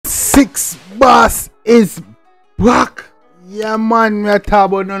Six Boss is back. Yeah, man, me talk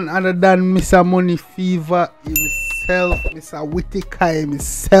about none other than Mr. Money Fever himself, Mr. Whitaker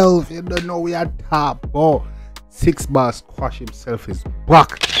himself. You don't know we are top. Oh, Six Boss Squash himself is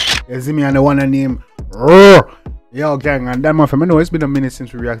back. You see me and the one name Roar. Yo, gang, and that man from I know it's been a minute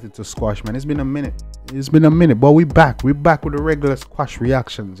since we reacted to Squash, man. It's been a minute. But we back. We back with the regular Squash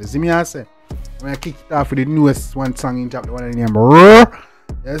reactions. You see me, I say. When I kick it off with the newest one song in chapter one name Roar.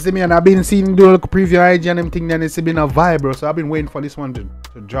 You see me, and I've been seeing do a little preview IG and everything, then it's been a vibe, bro. So I've been waiting for this one to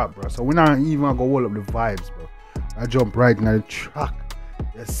drop, bro. So we're not even gonna go hold up the vibes, bro. I jump right into the track.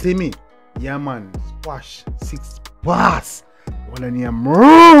 You see me? Yeah, man. Squash Six Boss. One of them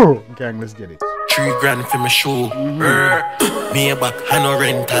Roar. Gang, let's get it. $3 for my show. Me a back, I no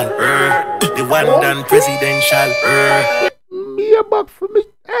rental. The one done presidential. Me a back for me.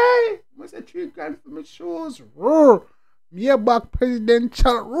 Hey, what's that $3 for my shows? Roar. Me a back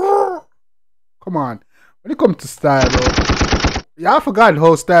presidential. Roar. Come on. When it comes to style, bro, yeah, I forgot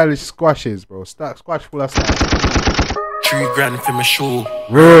how stylish Squash is, bro. Squash full of style. $3 for my show.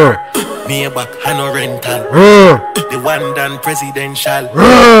 Roar. Me a back, I no rental. Roar. The one done presidential. Roar.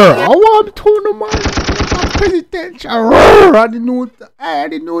 I want to know, man. Presidential. Roar. I didn't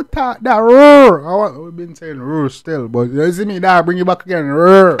know that roar. We've been saying roar still, but you see me that bring you back again.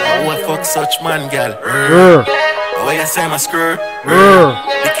 Roar. I want fuck such man, girl. Roar. Why you say my skirt? Roar.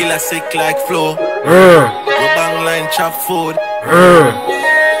 The killer sick like flow. Roar. We bang line chop food. Roar.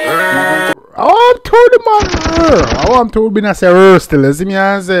 I want to the man. I want to be say roar still. You see me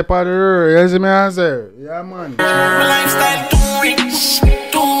answer part of roar. You see me answer. Yeah, man. My lifestyle too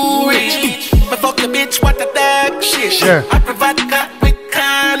rich. Me fuck the bitch, what a dark shit. Yeah. I provide vodka with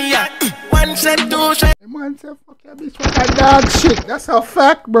cognac. One set, two set. The man say fuck your bitch with that dog shit. That's a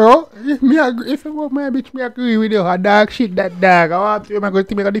fact, bro. If it was my bitch, me agree with you. A dog shit, that dog. I want to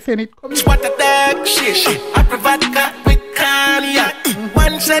go defend it. Come here. What a dark shit. I provide vodka with cognac.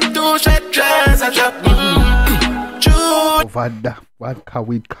 One set, two set, jazz a drop. Vodka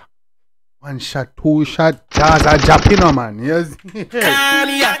with one shot, two shot, jazz a drop, you know, man. Yes.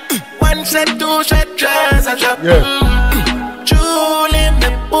 Cognac. One set, two set, jazz a drop. Yeah. Julie, me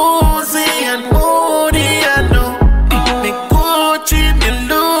boozy and moody, I know. Me Gucci, me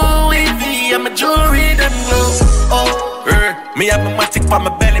Louis V, I'm a jewelry them glow. Oh, me have a matic for my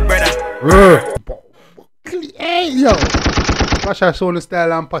belly, brother. Hey, yo. Watch our sound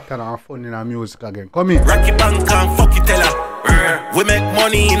style and pattern and fun in our music again. Come here. Rocky Bank and fuck it, tell her. We make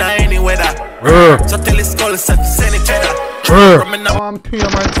money in any weather. So tell the skull, send it cheddar. I'm to you,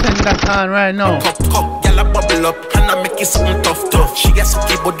 man. Send that on right now. Cup, y'all bubble up, and I make it something tough. She got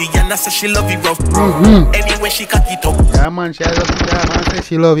sucky body, and I say she love it rough. Anyway, she cock it up. Yeah, man, she love it, yeah, man. Say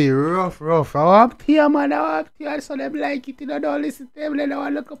she love it rough. I want to you, man. I want to you. So them like it, you know, don't listen to them. They don't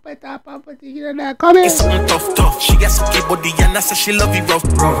want to look up at top and put it, you know, come here. It's something tough. She got sucky body, and I say she love it rough.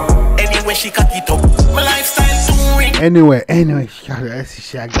 Anyway, she cock it up. My lifestyle too rich. Anyway, she come here.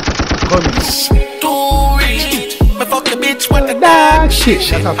 Too rich. Me fuck the bitch with the dog shit.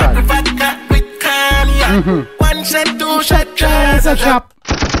 That's a I fact. provide vodka with cognac. One set, two shot, jazz a drop.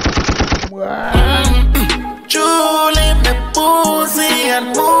 Julie, me boozy and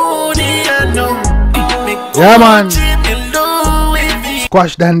moody, I know. Me Yeah, man. Gucci, me Louis V.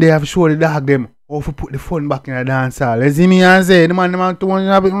 Squash then they have show the dog them how to put the fun back in the dance hall. You see me and say the man to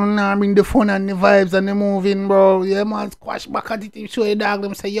bring the fun and the vibes and the moving, bro. Yeah, man. Squash back at it, show the dog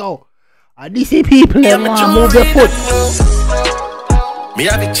them say, yo, DC people, Yeah, man, move your foot. Me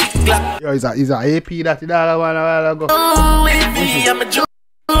have a chick black. Yo, is a AP that the dog one a while ago. Louis V, I'm a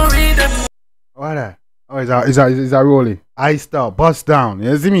jewelry them. What that? Oh, is a rolling. Ice star, bust down.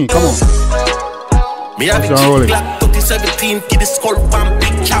 You see me? Come on. Me have a What's your chick black. 2017, get the skull one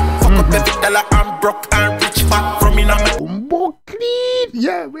big chop. Fuck up every dollar, I'm broke and rich back from me now. Umbo clean.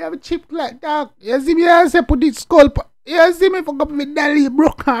 Yeah, we have a chip like that. You see me? I say put this skull. You see me? Fuck up with dollar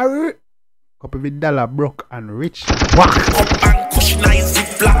broke and rich. Couple with dollar broke and rich. Whack. Up and cushion eyes zip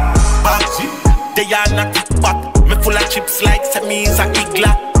flat. They are not it back. Me full of chips like semis a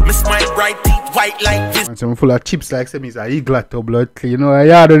igla. Me smile bright teeth white like this. And some full of chips like some is a eagle to blood clean. You know,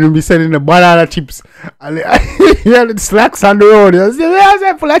 I don't be selling the banana chips. And yeah, the slacks on the road. You see me? I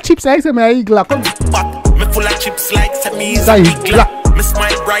say full of chips like some is a eagle. Come. Me full of chips like semis a igla. Me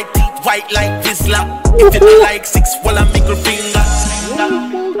smile bright teeth white like Vizsla. If you don't like six, well I middle finger.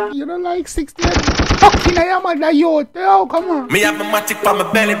 You don't like 60. Fucking I am at yo, come on. Me have a matic for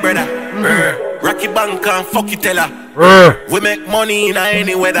my belly, brother. Rocky Bank and fuck it, tell her. We make money in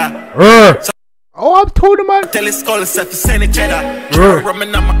any weather. Oh, I'm told the man. Tell his skull set to send it cheddar. Rum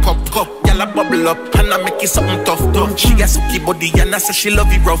in my cup, y'all bubble up, and I make it something tough. She got suki body, and I say she love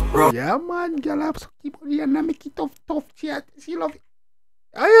it rough. Yeah, man, girl have suki body, and I make it tough. She love it.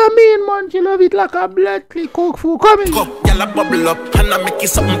 I mean, man, she love it like a blood click coke food coming. Y'all bubble up, and I make it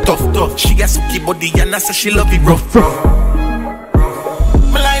something tough. She got suki body, and I say she love it rough.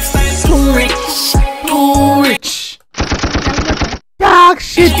 My lifestyle's too rich. Dark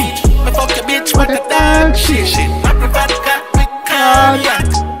shit. I fuck your bitch with the dark shit. I prefer the cat with cognac.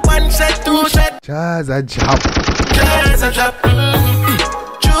 One shot, two shot. Jazz a job.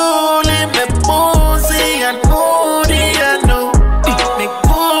 Julie, me boozy and moody, I know. Me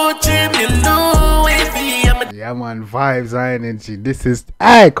Gucci, me Louis V. Yeah, man, vibes and energy. This is.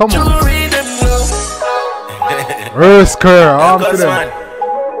 Hey, come on. Skirt, arm to them.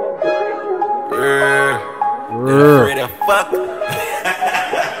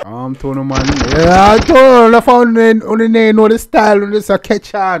 I'm telling man. Yeah, I told I found on the name, know the style, on this a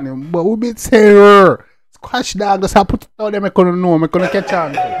catch on. But we been saying, squash dog, just I put it out there, I couldn't know, I couldn't catch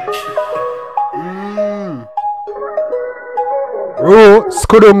on. Oh,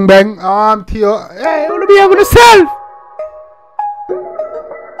 skudung bang, arm to you. Hey, you want to be able to sell?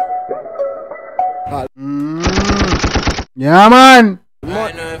 Yeah, man.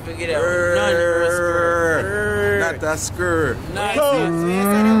 I know if you get it. Not that skirt.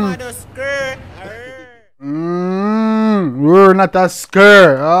 We're not a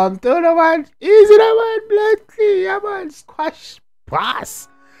skirt. I'm telling you, man. Easy, man. Blood clean. Yeah, man. Squash. Boss.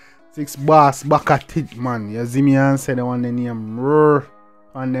 6 boss. Back at it, man. You see me and say the one the name. Roar.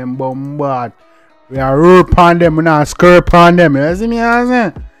 On them bombard. We are roar on them. We not skirt on them. You see me and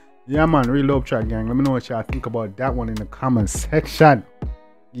say? Yeah, man. Real love track, gang. Let me know what y'all think about that one in the comment section.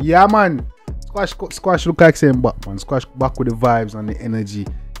 Yeah, man. Squash look like same back, man. Squash back with the vibes and the energy.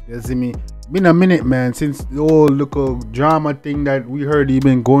 You see me? Been a minute, man, since the whole little drama thing that we heard he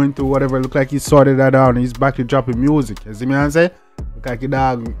been going through, whatever. Look like he sorted that out and he's back to dropping music. You see me? I say? Look like he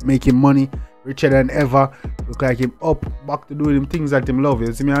dog making money, richer than ever. Look like him up, back to doing them things that him love.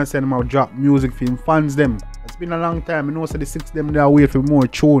 You see me? I say him out drop music for him fans them. It's been a long time. I know so the 6 them they are wait for more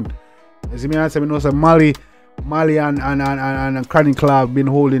tune. You see me? I say I know so Mali and Chronic Club been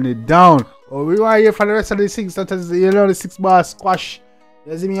holding it down. Oh, we are here for the rest of the 6. That is, you know, the 6 bar squash.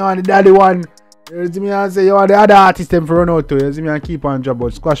 You see me on the daddy one. You see me and say you are the other artist them for run out to. You see me and keep on drop,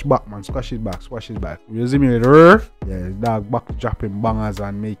 but squash back, man. Squash it back, squash it back. You see me with her? Yeah, dog back dropping bangers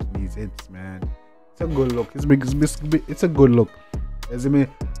and making these hits, man. It's a good look. It's a good look. You see me?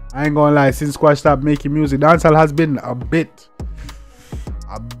 I ain't gonna lie, since Squash stopped making music, dancehall has been a bit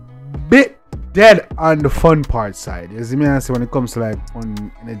dead on the fun part side. You see me? I say when it comes to like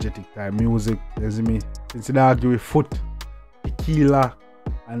fun, energetic type music, you see me? Since the dog with Foot, Tequila,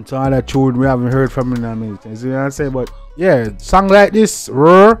 and some other tune we haven't heard from in a minute. You see what I say? But yeah, song like this,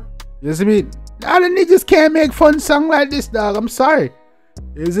 roar. You see me? All the niggas can't make fun song like this, dog. I'm sorry.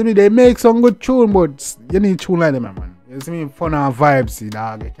 You see me? They make some good tune, but you need tune like them, man. You see me? Fun and vibes,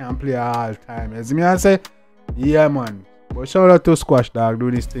 dog. You can't play all the time. You see me? I say, yeah, man. But shout out to Squash, dog. Do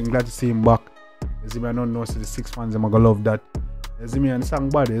this thing. Glad to see him back. You see me? I don't know, so the 6 fans, I'm gonna love that. You see me? And the song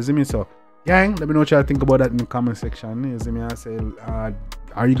body. You see me? So, gang, let me know what y'all think about that in the comment section. You see me? I say,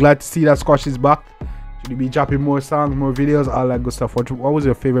 are you glad to see that Squash is back? Should you be dropping more songs, more videos, all that good stuff? What was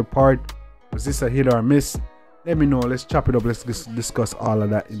your favorite part? Was this a hit or a miss? Let me know. Let's chop it up. Let's discuss all of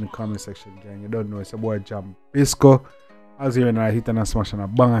that in the comment section, gang. You don't know, it's a boy Jambisco. I was here and I hit and a smash and a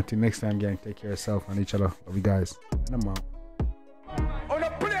bang. Until next time, gang. Take care of yourself and each other. Love you guys. And I'm out.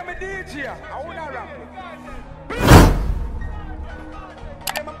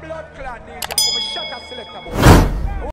 Blood clot DJ, I'm a shot at selector.